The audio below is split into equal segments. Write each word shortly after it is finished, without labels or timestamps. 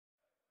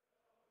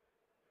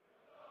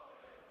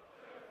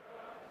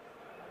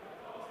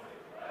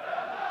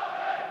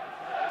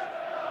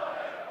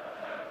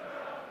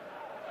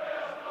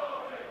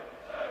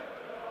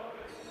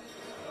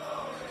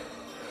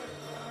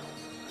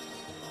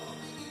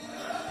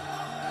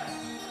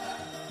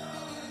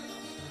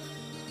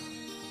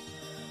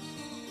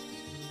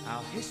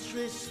Our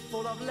history's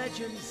full of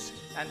legends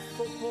and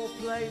football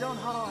played on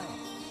high.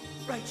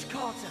 Rach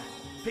Carter,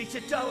 Peter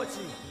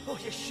Doherty, oh,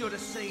 you should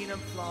have seen them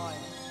fly.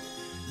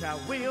 Now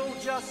we all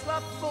just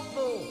love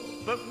football,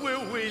 but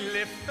will we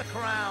lift the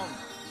crown?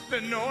 The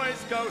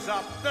noise goes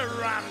up, the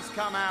Rams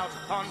come out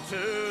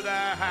onto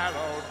their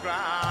hallowed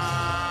ground.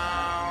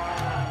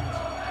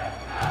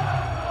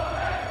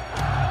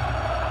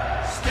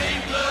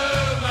 Steam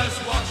Bloomers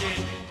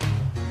watching,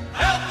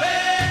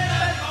 helping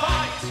and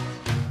fight,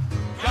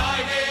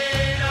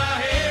 guiding our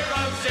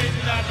heroes in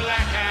the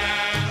black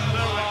and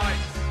the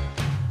white.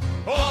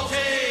 All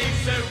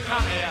teams who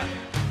come here,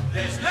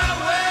 there's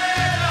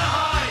nowhere to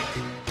hide.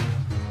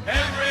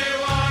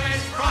 Everyone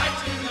is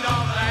frightened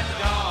of that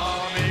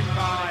army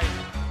pride.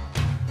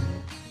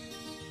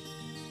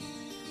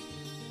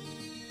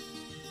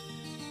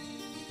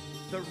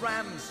 The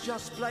Rams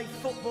just play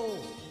football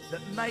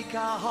that make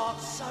our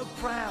hearts so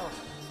proud.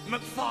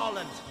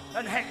 McFarland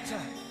and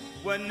Hector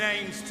were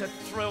names to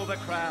thrill the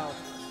crowd.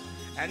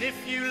 And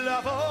if you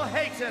love or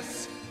hate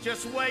us,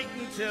 just wait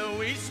until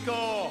we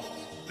score.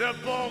 The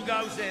ball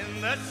goes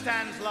in, the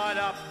stands light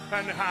up,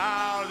 and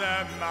how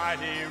the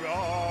mighty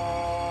roar.